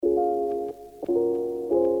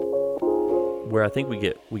where I think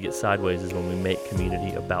we get sideways is when we make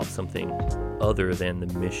community about something other than the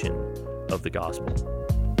mission of the gospel.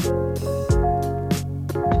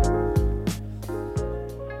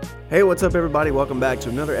 Hey, what's up, everybody? Welcome back to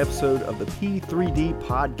another episode of the P3D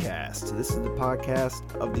Podcast. This is the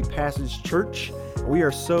podcast of the Passage Church. We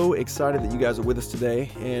are so excited that you guys are with us today.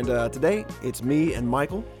 And today, it's me and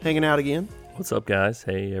Michael hanging out again. What's up, guys?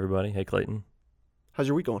 Hey, everybody. Hey, Clayton. How's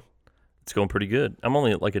your week going? It's going pretty good. I'm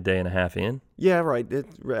only like a day and a half in. Yeah, right.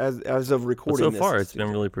 As of recording but so far, it's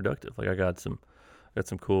been really productive. Like I got some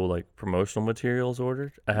cool like promotional materials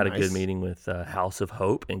ordered. I had a good meeting with House of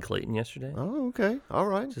Hope in Clayton yesterday. Oh, okay. All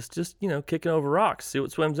right. Just kicking over rocks, see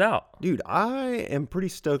what swims out. Dude, I am pretty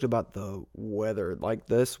stoked about the weather. Like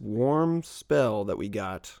this warm spell that we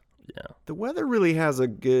got. Yeah. The weather really has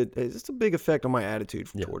it's a big effect on my attitude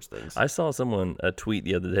towards things. I saw someone tweet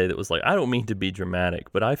the other day that was like, I don't mean to be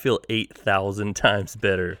dramatic, but I feel 8,000 times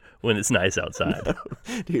better when it's nice outside.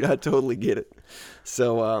 No, dude, I totally get it.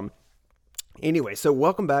 So, anyway,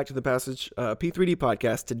 welcome back to the Passage P3D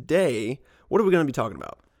Podcast. Today, what are we going to be talking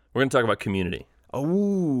about? We're going to talk about community.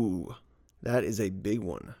 Oh, that is a big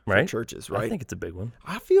one for churches, right? I think it's a big one.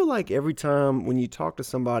 I feel like every time when you talk to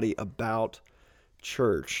somebody about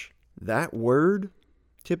church, that word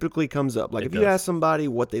typically comes up. Like if you ask somebody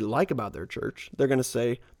what they like about their church, they're going to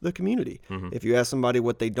say the community. Mm-hmm. If you ask somebody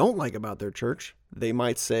what they don't like about their church, they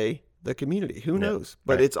might say the community. Who knows?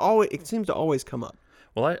 But it seems to always come up.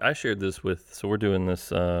 Well, I shared this so we're doing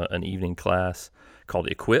this an evening class called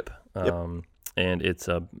Equip, and it's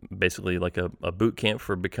basically like a boot camp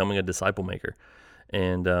for becoming a disciple maker.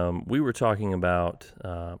 And we were talking about,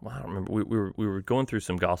 I don't remember, we were going through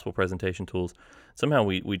some gospel presentation tools. Somehow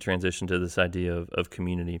we transitioned to this idea of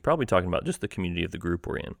community, probably talking about just the community of the group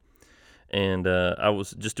we're in. And I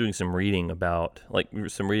was just doing some reading about,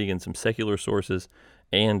 in some secular sources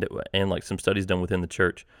and like some studies done within the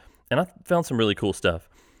church. And I found some really cool stuff.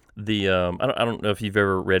 I don't know if you've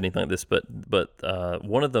ever read anything like this, but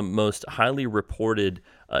one of the most highly reported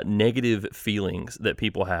negative feelings that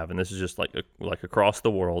people have, and this is just like across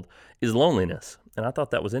the world, is loneliness. And I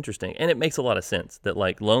thought that was interesting, and it makes a lot of sense that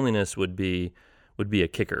like loneliness would be a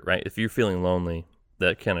kicker, right? If you're feeling lonely,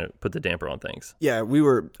 that kind of put the damper on things. Yeah, we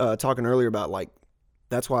were talking earlier about like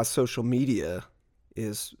that's why social media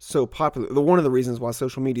is so popular. One of the reasons why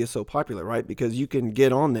social media is so popular, right? Because you can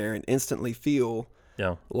get on there and instantly feel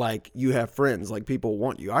like you have friends, like people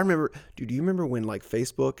want you. I remember, dude, do you remember when like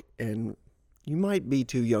Facebook, and you might be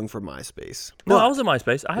too young for MySpace. No, I was in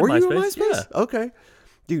MySpace. I had MySpace. Were you in MySpace? Yeah. Okay.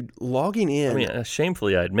 Dude, logging in. I mean,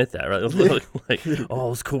 shamefully, I admit that, right? It was like, I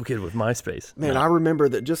was a cool kid with MySpace. Man, I remember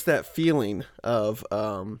that feeling of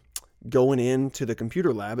going into the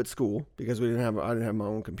computer lab at school because I didn't have my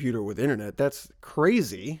own computer with internet. That's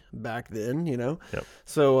crazy back then, you know? Yep.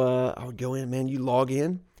 So I would go in, man, you log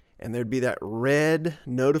in, and there'd be that red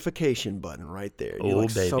notification button right there. Oh,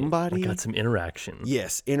 like, baby. Somebody I got some interaction.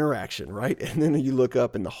 Yes, interaction, right? And then you look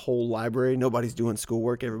up in the whole library, nobody's doing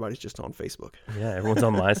schoolwork, everybody's just on Facebook. Yeah, everyone's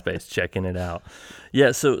on MySpace checking it out.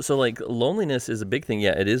 Yeah, so like loneliness is a big thing.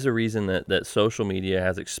 Yeah, it is a reason that social media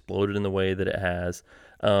has exploded in the way that it has.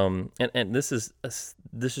 And this is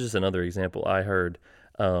just another example. I heard,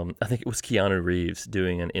 I think it was Keanu Reeves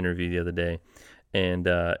doing an interview the other day, and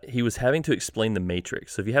he was having to explain The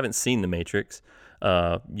Matrix. So if you haven't seen The Matrix,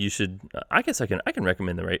 you should. I guess I can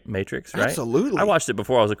recommend The Matrix. Right? Absolutely. I watched it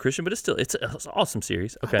before I was a Christian, but it's an awesome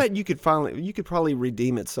series. Okay. I bet you could probably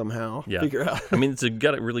redeem it somehow. Yeah. Figure out. I mean, it's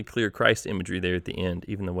got a really clear Christ imagery there at the end,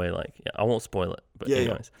 even the way I won't spoil it. But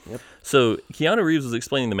anyways, yeah. Yep. So Keanu Reeves was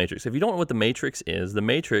explaining The Matrix. If you don't know what The Matrix is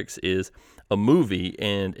a movie,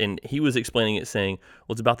 and he was explaining it, saying,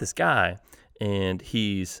 well, it's about this guy. And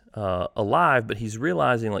he's alive, but he's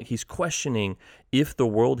realizing, like, he's questioning if the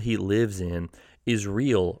world he lives in is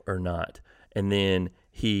real or not. And then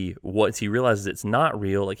once he realizes it's not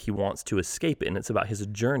real, like, he wants to escape it. And it's about his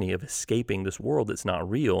journey of escaping this world that's not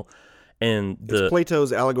real. And it's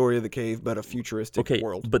Plato's allegory of the cave, but a futuristic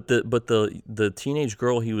world. But the teenage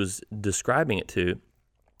girl he was describing it to,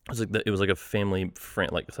 it was like a family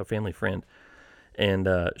friend, and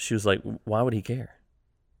she was like, "Why would he care?"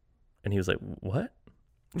 And he was like, "What?"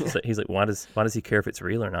 He's like, "Why does he care if it's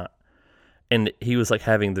real or not?" And he was like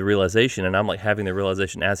having the realization, and I'm like having the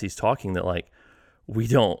realization as he's talking that like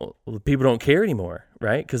people don't care anymore,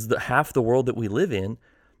 right? Because half the world that we live in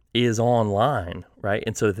is online, right?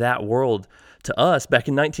 And so that world to us back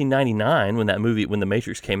in 1999 when The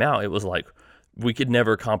Matrix came out, it was like we could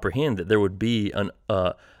never comprehend that there would be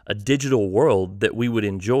a digital world that we would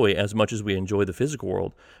enjoy as much as we enjoy the physical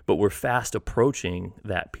world, but we're fast approaching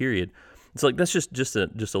that period. It's like that's just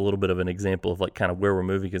a little bit of an example of like kind of where we're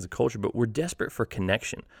moving as a culture, but we're desperate for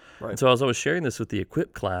connection. Right. And so as I was sharing this with the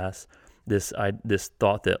Equip class, this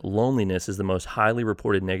thought that loneliness is the most highly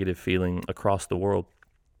reported negative feeling across the world,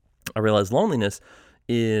 I realized loneliness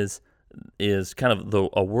is kind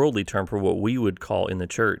of a worldly term for what we would call in the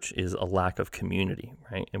church is a lack of community,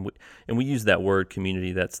 right? And we use that word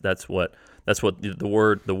community. That's what the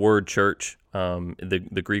word church,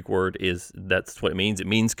 the Greek word is. That's what it means. It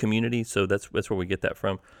means community. So that's where we get that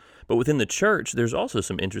from. But within the church, there's also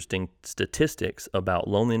some interesting statistics about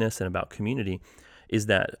loneliness and about community. Is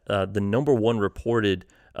that the number one reported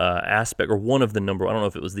aspect, or one of the number? I don't know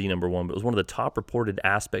if it was the number one, but it was one of the top reported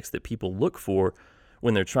aspects that people look for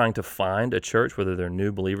when they're trying to find a church, whether they're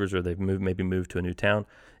new believers or they've maybe moved to a new town,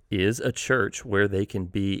 is a church where they can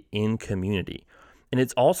be in community.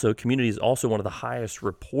 And community is also one of the highest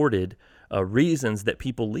reported reasons that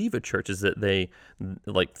people leave a church, is that they,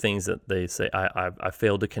 like things that they say, I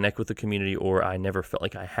failed to connect with the community, or I never felt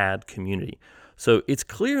like I had community. So it's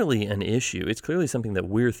clearly an issue. It's clearly something that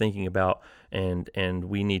we're thinking about, and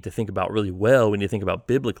we need to think about really well. We need to think about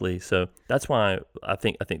biblically. So that's why I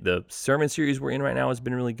think the sermon series we're in right now has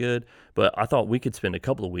been really good. But I thought we could spend a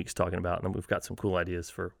couple of weeks talking about it, and then we've got some cool ideas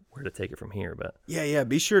for where to take it from here. But yeah,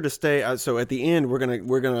 be sure to stay. So at the end, we're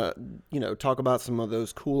gonna talk about some of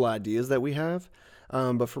those cool ideas that we have.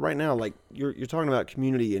 But for right now, like you're talking about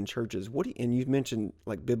community in churches. And you've mentioned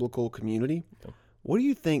like biblical community. Yeah. What do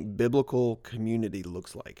you think biblical community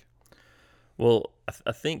looks like? Well,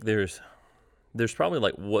 I think there's probably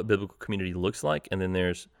like what biblical community looks like, and then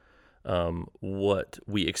there's what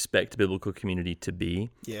we expect biblical community to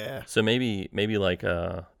be. Yeah. So maybe like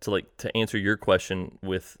to answer your question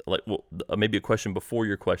with maybe a question before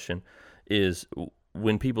your question is,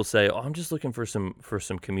 when people say, "Oh, I'm just looking for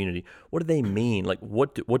some community," what do they mean? Like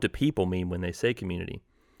what do people mean when they say community?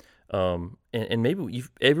 And maybe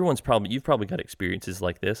you've probably got experiences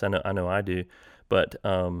like this. I know I do, but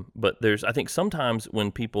I think sometimes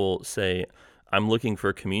when people say I'm looking for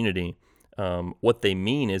a community, what they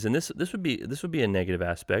mean is, and this would be a negative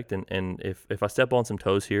aspect, and if I step on some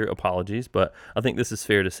toes here, apologies, but I think this is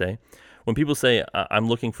fair to say. When people say I'm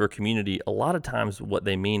looking for a community, a lot of times what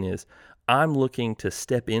they mean is, I'm looking to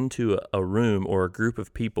step into a room or a group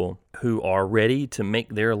of people who are ready to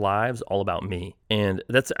make their lives all about me. And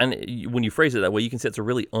when you phrase it that way, you can say it's a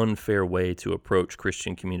really unfair way to approach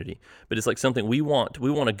Christian community. But it's like something we want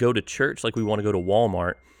to go to church like we want to go to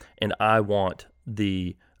Walmart, and I want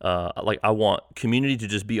I want community to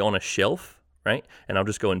just be on a shelf, right? And I'll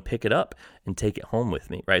just go and pick it up and take it home with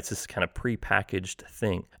me, right? It's this kind of prepackaged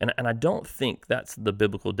thing. And I don't think that's the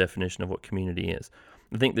biblical definition of what community is.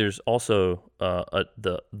 I think there's also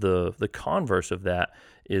the converse of that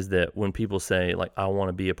is that when people say like I want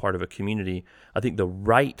to be a part of a community, I think the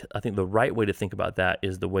right way to think about that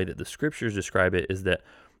is the way that the scriptures describe it, is that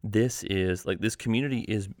this community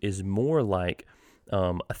is more like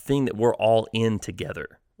a thing that we're all in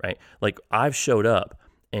together, right? Like I've showed up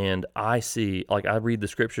and I see, like I read the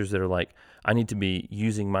scriptures that are like, I need to be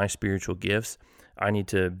using my spiritual gifts. I need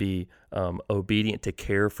to be obedient to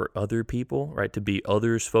care for other people, right? To be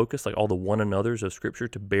others focused, like all the one another's of Scripture,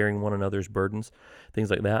 to bearing one another's burdens,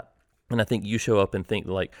 things like that. And I think you show up and think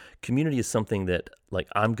like community is something that like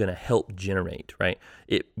I'm going to help generate, right?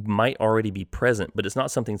 It might already be present, but it's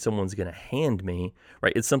not something someone's going to hand me,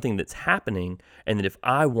 right? It's something that's happening. And that if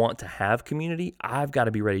I want to have community, I've got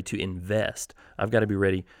to be ready to invest. I've got to be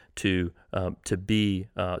ready to be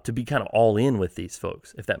kind of all in with these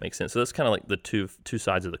folks, if that makes sense. So that's kind of like the two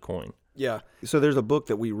sides of the coin. Yeah. So there's a book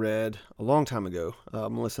that we read a long time ago,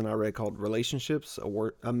 Melissa and I read, called Relationships,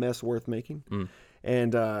 a Mess Worth Making.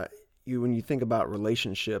 And when you think about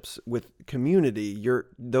relationships with community,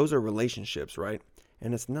 those are relationships, right?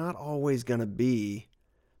 And it's not always going to be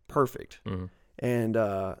perfect. Mm-hmm. And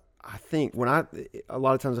I think a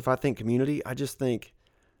lot of times if I think community, I just think,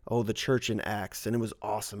 oh, the church in Acts, and it was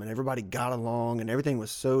awesome, and everybody got along, and everything was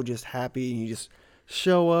so just happy, and you just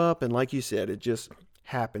show up, and like you said, it just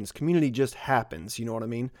happens. Community just happens, you know what I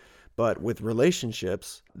mean? But with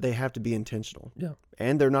relationships, they have to be intentional. Yeah.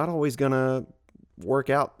 And they're not always going to work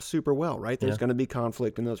out super well, right? There's going to be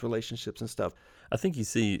conflict in those relationships and stuff. I think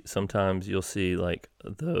sometimes you'll see like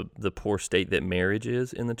the poor state that marriage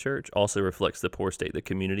is in the church also reflects the poor state the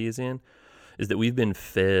community is in, is that we've been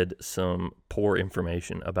fed some poor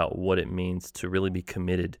information about what it means to really be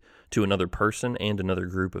committed to another person and another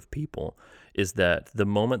group of people. Is that the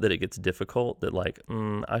moment that it gets difficult, that like,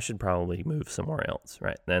 I should probably move somewhere else,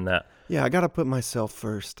 right? And that, I got to put myself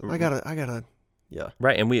first. I gotta Yeah.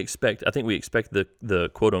 Right. And I think we expect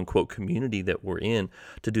the quote unquote community that we're in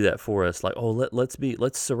to do that for us. Like, oh,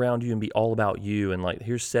 let's surround you and be all about you. And like,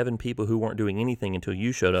 here's 7 people who weren't doing anything until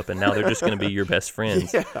you showed up, and now they're just going to be your best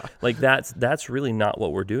friends. Yeah. Like that's really not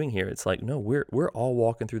what we're doing here. It's like, no, we're all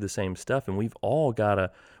walking through the same stuff, and we've all got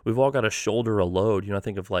to shoulder a load. You know, I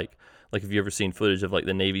think of like have you ever seen footage of like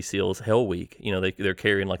the Navy SEALs Hell Week? You know, they're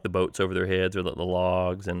carrying like the boats over their heads or the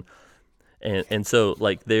logs and so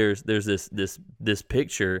like there's this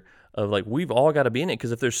picture of like we've all got to be in it,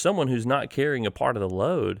 because if there's someone who's not carrying a part of the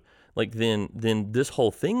load, like then this whole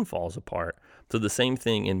thing falls apart. So the same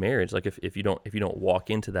thing in marriage. Like if you don't walk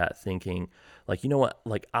into that thinking like, you know what,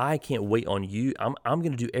 like I can't wait on you. I'm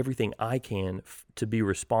going to do everything I can to be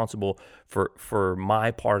responsible for my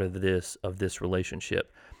part of this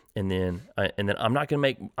relationship. And then I'm not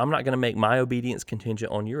gonna make my obedience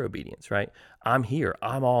contingent on your obedience, right? I'm here,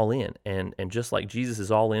 I'm all in, and just like Jesus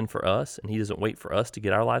is all in for us, and He doesn't wait for us to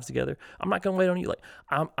get our lives together. I'm not gonna wait on you. Like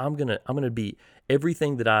I'm gonna be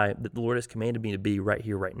everything that the Lord has commanded me to be right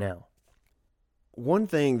here, right now. One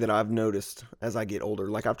thing that I've noticed as I get older,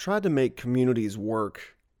 like I've tried to make communities work,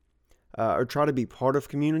 or try to be part of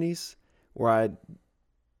communities where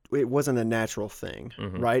it wasn't a natural thing,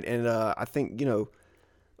 right? And I think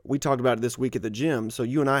we talked about it this week at the gym. So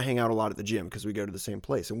you and I hang out a lot at the gym because we go to the same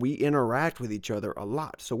place and we interact with each other a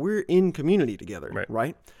lot. So we're in community together,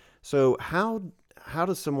 right? So how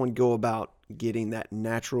does someone go about getting that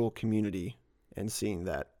natural community and seeing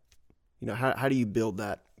that? How do you build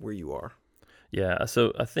that where you are? Yeah.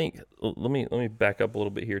 So I think let me back up a little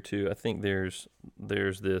bit here too. I think there's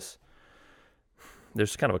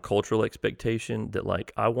kind of a cultural expectation that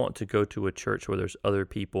like I want to go to a church where there's other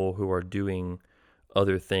people who are doing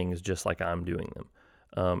other things just like I'm doing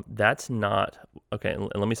them. That's not okay. And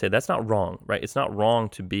let me say that's not wrong, right? It's not wrong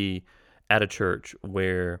to be at a church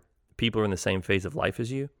where people are in the same phase of life as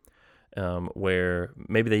you, where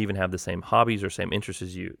maybe they even have the same hobbies or same interests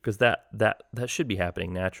as you, because that should be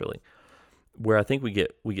happening naturally. Where I think we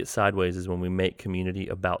get sideways is when we make community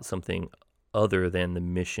about something other than the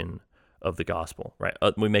mission of the gospel, right?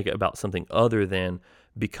 We make it about something other than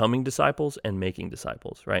becoming disciples and making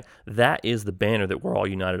disciples, right? That is the banner that we're all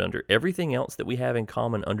united under. Everything else that we have in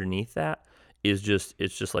common underneath that is just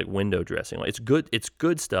like window dressing. Like it's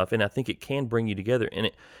good stuff, and I think it can bring you together.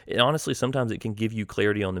 And it honestly sometimes it can give you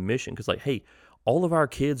clarity on the mission, because like, hey, all of our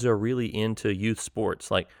kids are really into youth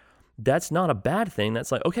sports. Like that's not a bad thing.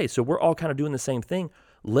 That's like, okay, so we're all kind of doing the same thing.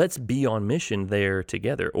 Let's be on mission there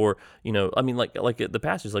together. Or, I mean, like the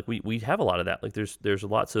pastors, like we have a lot of that. Like there's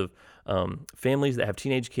lots of families that have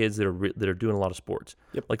teenage kids that are doing a lot of sports.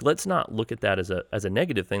 Yep. Like let's not look at that as a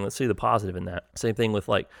negative thing. Let's see the positive in that. Same thing with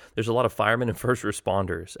like there's a lot of firemen and first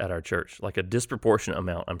responders at our church, like a disproportionate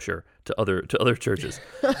amount, I'm sure, to other churches.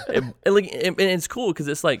 and it's cool because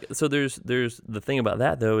it's like, so there's the thing about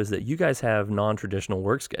that though is that you guys have non-traditional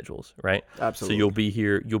work schedules, right? Absolutely. So you'll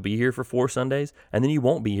be here for 4 Sundays, and then you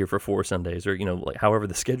won't be here for 4 Sundays, or like however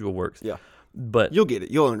the schedule works. Yeah. But you'll get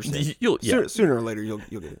it. You'll understand. Sooner or later, you'll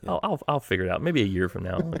get it. Yeah. I'll figure it out. Maybe a year from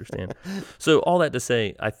now, I'll understand. So all that to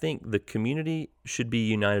say, I think the community should be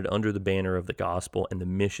united under the banner of the gospel and the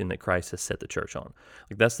mission that Christ has set the church on.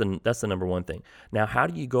 Like that's the number one thing. Now, how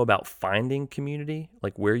do you go about finding community,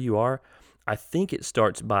 like where you are? I think it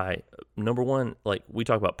starts by number one, like we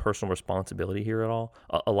talk about personal responsibility here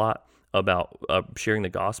a lot about sharing the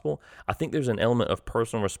gospel. I think there's an element of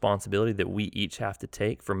personal responsibility that we each have to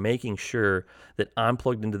take for making sure that I'm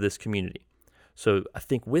plugged into this community. So I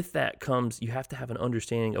think with that comes, you have to have an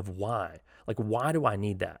understanding of why. Like, why do I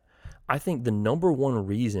need that? I think the number one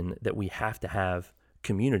reason that we have to have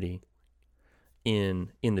community in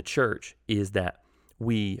the church is that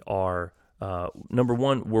we are, number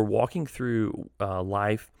one, we're walking through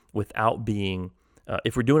life without being,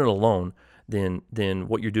 if we're doing it alone, then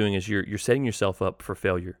what you're doing is you're setting yourself up for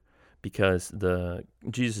failure, because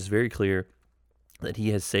Jesus is very clear that He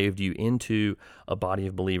has saved you into a body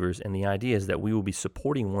of believers, and the idea is that we will be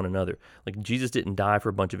supporting one another. Like Jesus didn't die for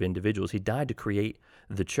a bunch of individuals; He died to create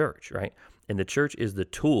the church, right? And the church is the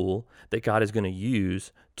tool that God is going to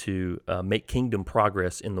use to make kingdom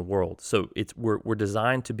progress in the world. So we're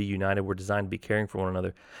designed to be united. We're designed to be caring for one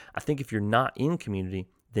another. I think if you're not in community,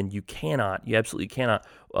 then you absolutely cannot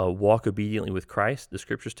walk obediently with Christ. The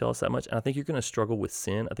scriptures tell us that much. And I think you're going to struggle with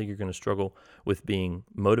sin. I think you're going to struggle with being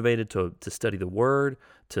motivated to study the word,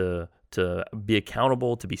 to be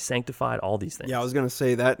accountable, to be sanctified, all these things. Yeah, I was going to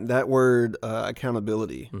say that word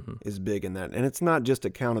accountability is big in that. And it's not just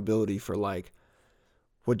accountability for like,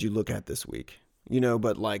 what'd you look at this week?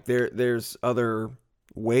 But like there's other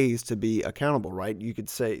ways to be accountable, right? You could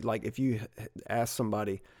say, like, if you ask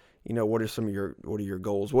somebody, what are your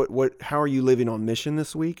goals? How are you living on mission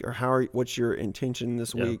this week? Or what's your intention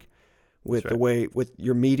this week with with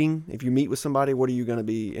your meeting? If you meet with somebody, what are you going to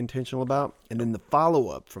be intentional about? And then the follow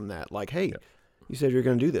up from that, like, hey, you said you're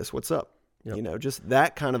going to do this. What's up? Yep. Just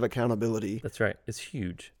that kind of accountability. That's right. It's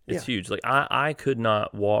huge. It's huge. Like I could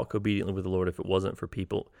not walk obediently with the Lord if it wasn't for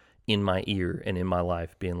people in my ear and in my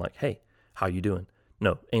life being like, hey, how you doing?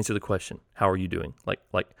 No, answer the question. How are you doing? Like,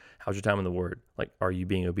 how's your time in the Word? Like, are you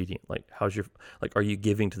being obedient? Like, are you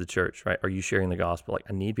giving to the church, right? Are you sharing the gospel? Like,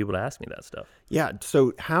 I need people to ask me that stuff. Yeah.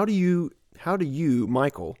 So how do you,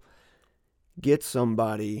 Michael, get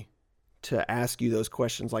somebody to ask you those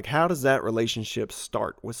questions? Like, how does that relationship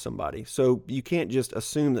start with somebody? So you can't just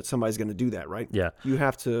assume that somebody's going to do that, right? Yeah. You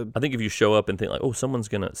have to. I think if you show up and think like, oh, someone's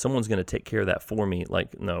gonna take care of that for me.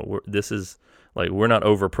 Like, no, we're not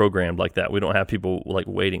over programmed like that. We don't have people like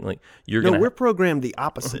waiting. Like we're programmed the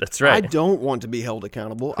opposite. That's right. I don't want to be held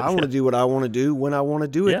accountable. I want to do what I want to do when I want to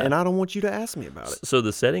do it, and I don't want you to ask me about it. So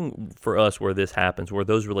the setting for us where this happens, where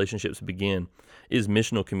those relationships begin, is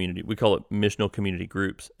missional community. We call it missional community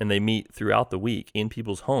groups, and they meet throughout the week in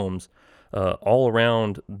people's homes, all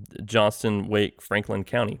around Johnston, Wake, Franklin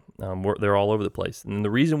County. They're all over the place. And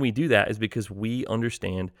the reason we do that is because we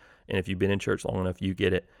understand, and if you've been in church long enough, you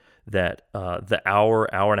get it, that the hour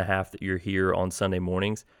and a half that you're here on Sunday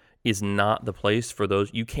mornings is not the place for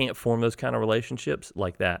those. You can't form those kind of relationships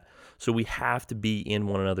like that. So we have to be in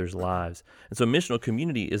one another's lives. And so missional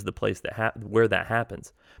community is the place where that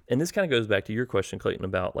happens. And this kind of goes back to your question, Clayton,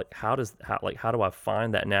 about like how do I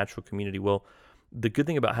find that natural community? Well, the good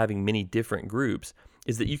thing about having many different groups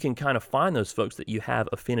is that you can kind of find those folks that you have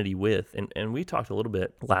affinity with. And we talked a little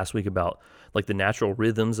bit last week about like the natural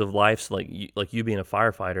rhythms of life. So like you being a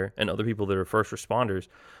firefighter and other people that are first responders,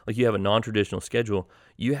 like you have a non-traditional schedule.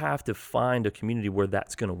 You have to find a community where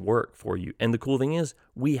that's going to work for you. And the cool thing is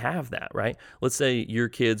we have that, right? Let's say your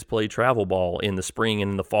kids play travel ball in the spring and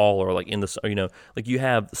in the fall, or like in the, like you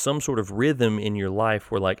have some sort of rhythm in your life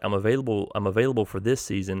where like I'm available for this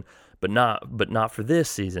season, but not for this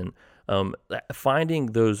season. Finding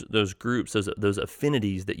those groups, those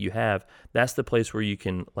affinities that you have, that's the place where you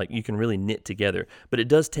can really knit together. But it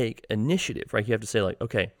does take initiative, right? You have to say like,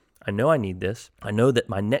 okay, I know I need this. I know that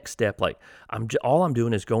my next step, like all I'm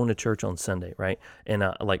doing is going to church on Sunday, right? And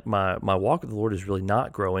like my walk with the Lord is really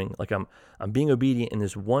not growing. Like I'm being obedient in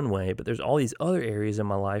this one way, but there's all these other areas in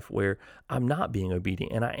my life where I'm not being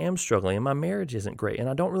obedient, and I am struggling, and my marriage isn't great, and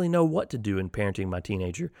I don't really know what to do in parenting my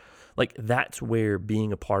teenager. Like that's where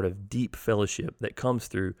being a part of deep fellowship that comes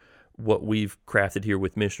through what we've crafted here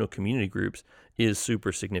with missional community groups is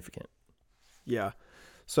super significant. Yeah.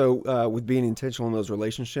 So with being intentional in those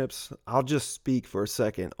relationships, I'll just speak for a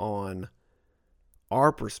second on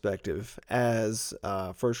our perspective as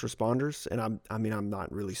first responders. And I'm not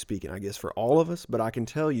really speaking, I guess, for all of us, but I can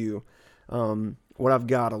tell you what I've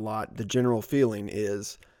got a lot. The general feeling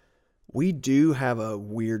is we do have a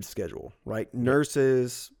weird schedule, right?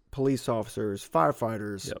 Nurses, police officers,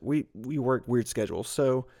 firefighters, we work weird schedules.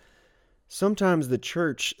 So sometimes the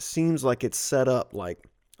church seems like it's set up like,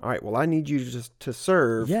 all right, well, I need you to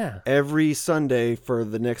serve every Sunday for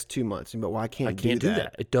the next 2 months. But I can't do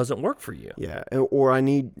that. It doesn't work for you. Yeah. Or I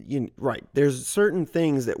need, right. There's certain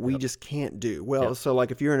things that we just can't do. Well, so like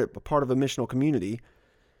if you're in a part of a missional community,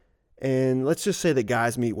 and let's just say that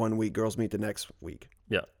guys meet one week, girls meet the next week.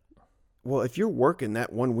 Yeah. Well, if you're working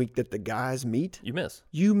that 1 week that the guys meet,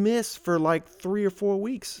 you miss for like 3 or 4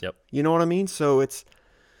 weeks. Yep. You know what I mean? So it's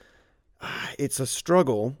a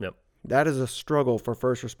struggle. Yep. That is a struggle for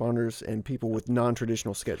first responders and people with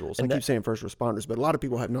non-traditional schedules. I keep saying first responders, but a lot of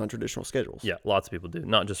people have non-traditional schedules. Yeah, lots of people do,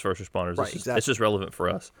 not just first responders. Right, exactly. It's just relevant for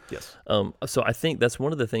us. Yes. So I think that's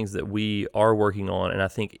one of the things that we are working on, and I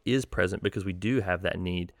think is present because we do have that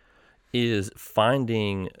need, is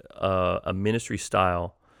finding a ministry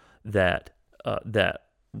style that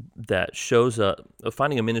shows up,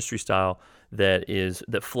 finding a ministry style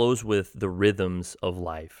that flows with the rhythms of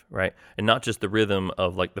life, right? And not just the rhythm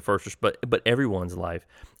of like the first, but everyone's life.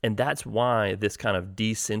 And that's why this kind of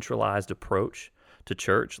decentralized approach to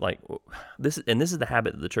church, like this is the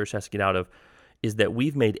habit that the church has to get out of, is that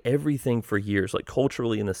we've made everything for years, like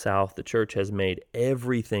culturally in the South, the church has made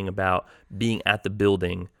everything about being at the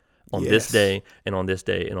building on this day and on this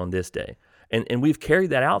day and on this day. And we've carried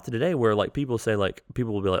that out to today where like people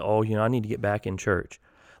will be like, oh, I need to get back in church.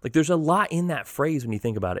 Like there's a lot in that phrase when you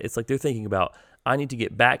think about it. It's like they're thinking about, I need to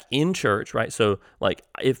get back in church, right? So like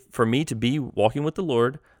if for me to be walking with the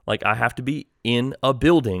Lord, like I have to be in a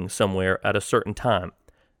building somewhere at a certain time.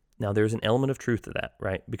 Now there's an element of truth to that,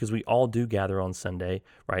 right? Because we all do gather on Sunday,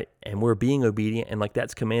 right? And we're being obedient, and like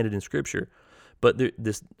that's commanded in Scripture. But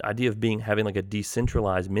this idea of having like a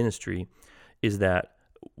decentralized ministry is that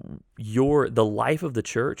the life of the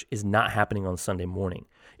church is not happening on Sunday morning.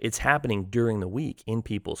 It's happening during the week in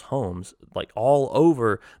people's homes, like all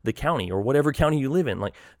over the county or whatever county you live in.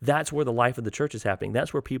 Like that's where the life of the church is happening.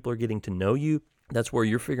 That's where people are getting to know you. That's where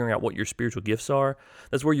you're figuring out what your spiritual gifts are.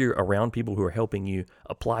 That's where you're around people who are helping you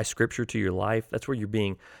apply Scripture to your life. That's where you're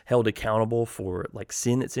being held accountable for like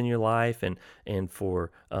sin that's in your life and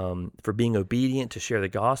for being obedient to share the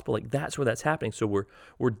gospel. Like that's where that's happening. So we're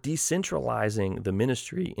decentralizing the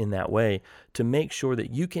ministry in that way to make sure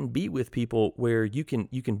that you can be with people where you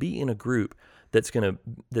can be in a group that's gonna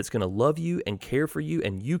love you and care for you,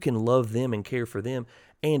 and you can love them and care for them.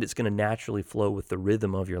 And it's going to naturally flow with the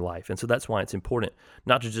rhythm of your life. And so that's why it's important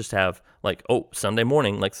not to just have like, oh, Sunday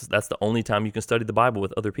morning, like that's the only time you can study the Bible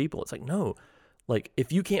with other people. It's like, no, like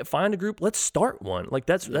if you can't find a group, let's start one. Like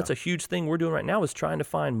that's a huge thing we're doing right now, is trying to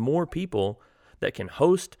find more people that can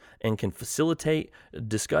host and can facilitate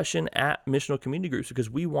discussion at missional community groups,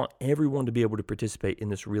 because we want everyone to be able to participate in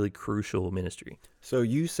this really crucial ministry. So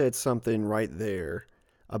you said something right there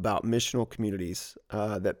about missional communities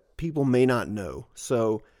that people may not know.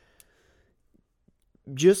 So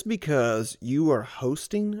just because you are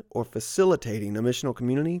hosting or facilitating a missional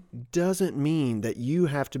community doesn't mean that you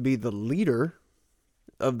have to be the leader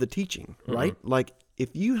of the teaching, right? Like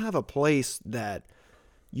if you have a place that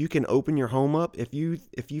you can open your home up, if you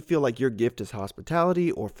feel like your gift is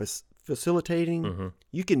hospitality or facilitating,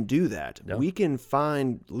 you can do that. Yeah. We can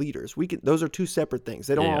find leaders. Those are two separate things.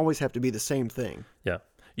 They don't always have to be the same thing. Yeah.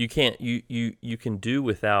 You can't, you can do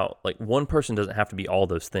without, like one person doesn't have to be all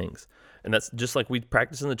those things. And that's just like we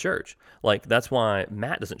practice in the church. Like that's why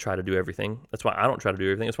Matt doesn't try to do everything. That's why I don't try to do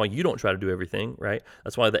everything. That's why you don't try to do everything, right?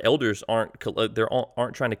 That's why the elders aren't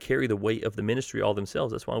trying to carry the weight of the ministry all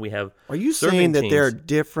themselves. That's why we have Are you saying that there are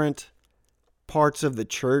different parts of the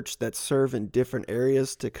church that serve in different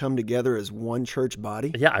areas to come together as one church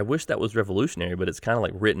body? Yeah, I wish that was revolutionary, but it's kind of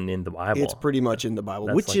like written in the Bible. It's pretty much in the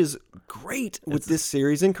Bible, which is great with this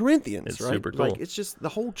series in Corinthians, it's right? Super cool. Like it's just the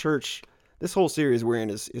whole church, this whole series we're in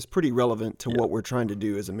is pretty relevant to what we're trying to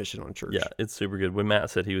do as a mission on church. Yeah, it's super good. When Matt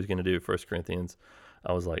said he was going to do 1 Corinthians,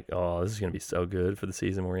 I was like, oh, this is going to be so good for the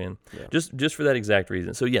season we're in. Yeah. Just for that exact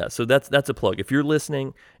reason. So yeah, so that's a plug. If you're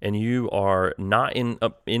listening and you are not in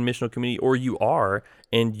missional community, or you are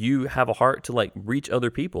and you have a heart to like reach other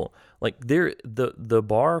people, like the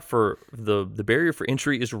bar for the barrier for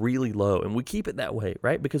entry is really low, and we keep it that way,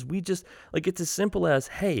 right? Because we just like, it's as simple as,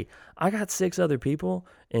 hey, I got 6 other people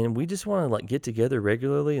and we just want to like get together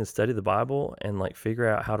regularly and study the Bible and like figure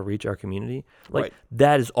out how to reach our community. Like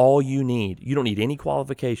that is all you need. You don't need any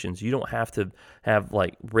qualifications. You don't have to have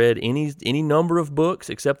like read any number of books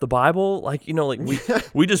except the Bible. Like, you know, like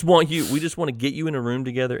we just want to get you in a room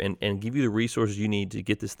together and give you the resources you need to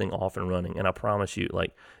get this thing off and running. And I promise you,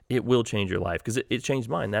 like, it will change your life, because it changed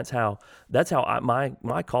mine. That's how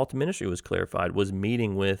my call to ministry was clarified, was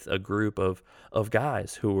meeting with a group of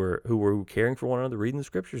guys who were caring for one another, reading the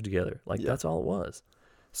scriptures together. Like that's all it was.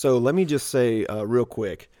 So let me just say real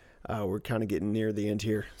quick, we're kind of getting near the end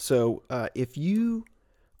here. So if you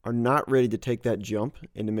are not ready to take that jump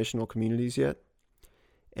into missional communities yet,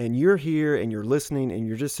 and you're here and you're listening and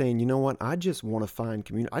you're just saying, you know what, I just want to find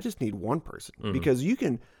community. I just need one person. Because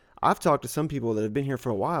I've talked to some people that have been here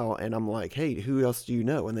for a while, and I'm like, hey, who else do you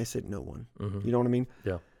know? And they said no one. You know what I mean?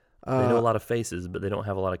 Yeah. They know a lot of faces, but they don't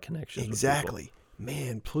have a lot of connections. Exactly.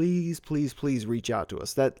 Man, please, please, please reach out to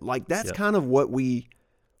us. That's kind of what we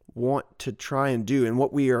want to try and do, and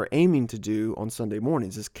what we are aiming to do on Sunday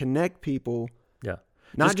mornings is connect people. Yeah.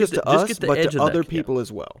 Not just to us, but to other people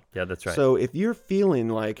as well. Yeah, that's right. So if you're feeling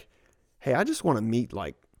like, hey, I just want to meet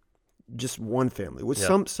like just one family with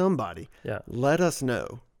somebody, let us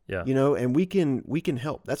know. Yeah. You know, and we can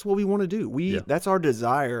help. That's what we want to do. That's our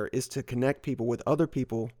desire, is to connect people with other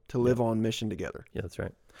people to live on mission together. Yeah, that's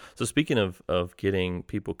right. So speaking of getting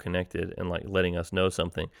people connected and like letting us know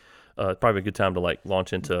something, probably a good time to like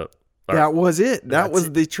launch into. That was it. That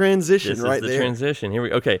was the transition right there. This is the transition. Here we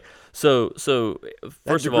go. Okay. So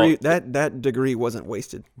first of all, that degree wasn't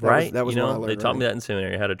wasted. Right? That was what I learned. They taught me that in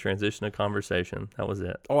seminary. How to transition a conversation. That was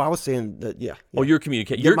it. Oh, I was saying that. Yeah. Oh, you're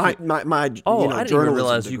communicating. Yeah, my Oh, I didn't even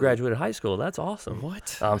realize you graduated high school. That's awesome.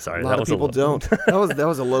 What? Oh, I'm sorry. A lot of people don't. That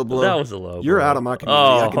was a low blow. That was a low blow. You're out of my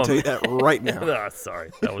community. I can tell you that right now. Oh,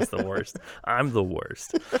 sorry. That was the worst. I'm the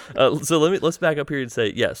worst. So let's back up here and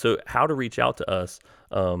say, so how to reach out to us.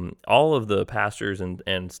 All of the pastors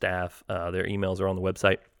and staff, their emails are on the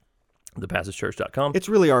website, thepassagechurch.com. It's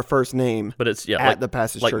really our first name, but it's at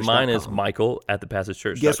thepassagechurch.com. Like mine is Michael at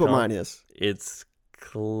thepassagechurch.com. Guess what mine is? It's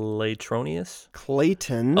Claytronius?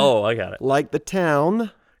 Clayton. Oh, I got it. Like the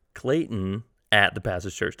town. Clayton at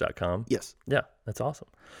thepassagechurch.com. Yes. Yeah, that's awesome.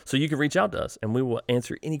 So you can reach out to us, and we will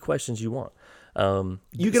answer any questions you want.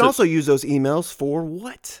 You can also use those emails for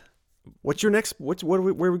what? What's your next? Where are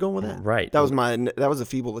we going with that? Right. That was a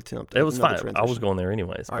feeble attempt. It was fine. I was going there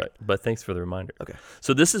anyways. But thanks for the reminder. Okay.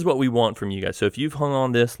 So this is what we want from you guys. So if you've hung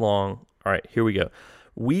on this long, all right, here we go.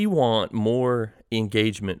 We want more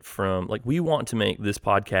engagement we want to make this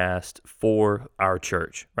podcast for our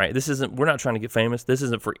church, right? We're not trying to get famous. This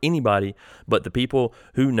isn't for anybody but the people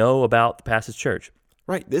who know about the Passage Church.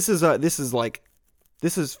 Right. This is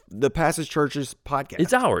the Passage Church's podcast.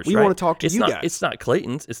 It's ours. We want to talk to you guys. It's not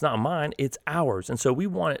Clayton's. It's not mine. It's ours. And so we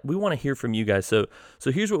want to hear from you guys. So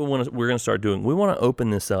here's what we're going to start doing. We want to open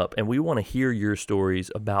this up, and we want to hear your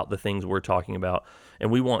stories about the things we're talking about. And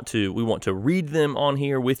we want to read them on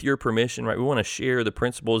here with your permission, right? We want to share the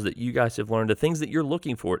principles that you guys have learned, the things that you're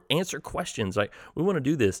looking for, answer questions. Like, we want to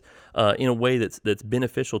do this in a way that's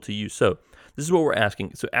beneficial to you. So this is what we're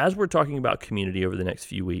asking. So as we're talking about community over the next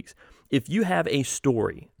few weeks, if you have a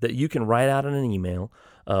story that you can write out in an email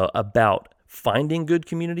about finding good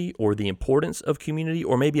community or the importance of community,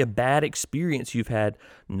 or maybe a bad experience you've had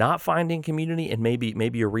not finding community, and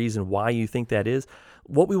maybe a reason why you think that is,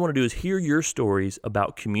 what we want to do is hear your stories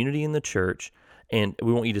about community in the church, and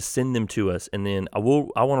we want you to send them to us. And then I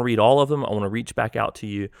want to read all of them. I want to reach back out to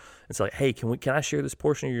you and say, hey, can I share this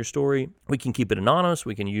portion of your story? We can keep it anonymous.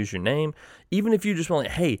 We can use your name. Even if you just want,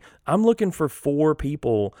 hey, I'm looking for 4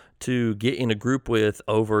 people to get in a group with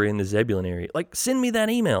over in the Zebulon area. Like, send me that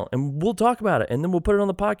email and we'll talk about it. And then we'll put it on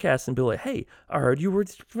the podcast and be like, hey, I heard you were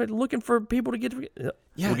looking for people to get together.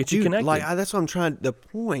 We'll get you connected. That's what I'm trying. The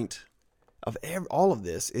point of all of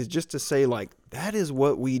this is just to say, like, that is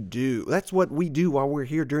what we do. That's what we do while we're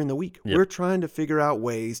here during the week. Yep. We're trying to figure out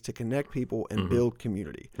ways to connect people and build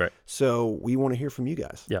community. Right. So we want to hear from you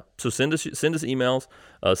guys. Yeah. So send us emails.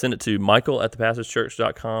 Send it to Michael at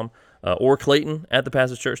thepassagechurch.com or Clayton at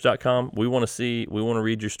thepassagechurch.com. We want to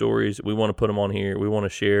read your stories. We want to put them on here. We want to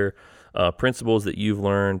share principles that you've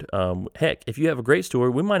learned. Heck, if you have a great story,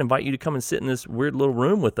 we might invite you to come and sit in this weird little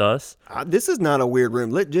room with us. This is not a weird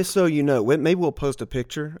room. Just so you know, maybe we'll post a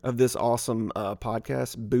picture of this awesome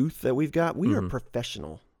podcast booth that we've got. We are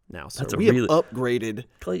professional now, sir. We have upgraded.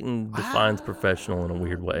 Clayton defines professional in a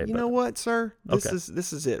weird way. You know what, sir?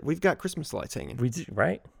 This is it. We've got Christmas lights hanging. We do,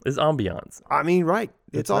 right? It's ambiance. I mean, right.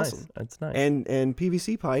 It's awesome. That's nice. And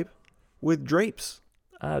PVC pipe with drapes.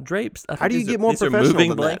 Drapes. How do you get more professional moving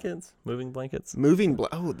than blankets? that? Moving blankets.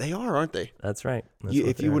 Oh, they are, aren't they? That's right.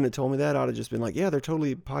 If you wouldn't have told me that, I'd have just been like, yeah, they're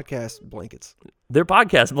totally podcast blankets. They're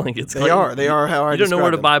podcast blankets. They are. How I You don't know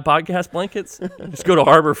where to buy podcast blankets? Just go to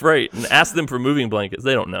Harbor Freight and ask them for moving blankets.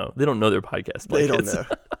 They don't know. They don't know they're podcast blankets. They don't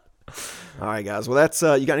know. All right, guys. Well, that's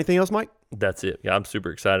you got anything else, Mike? That's it. Yeah, I'm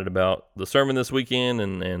super excited about the sermon this weekend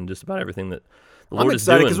and just about everything that I'm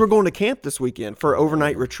excited because we're going to camp this weekend for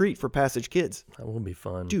overnight retreat for Passage Kids. That will be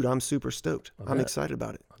fun. Dude, I'm super stoked. I'm excited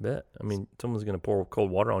about it. I bet. I mean, someone's going to pour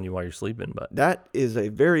cold water on you while you're sleeping, but that is a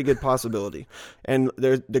very good possibility. And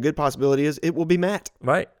the good possibility is it will be Matt.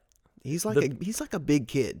 Right. He's like a big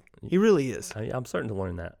kid. He really is. I'm starting to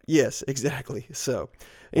learn that. Yes, exactly. So,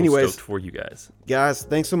 anyways, I'm stoked for you guys. Guys,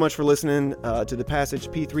 thanks so much for listening to the Passage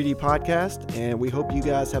P3D podcast, and we hope you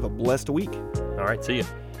guys have a blessed week. All right, see you.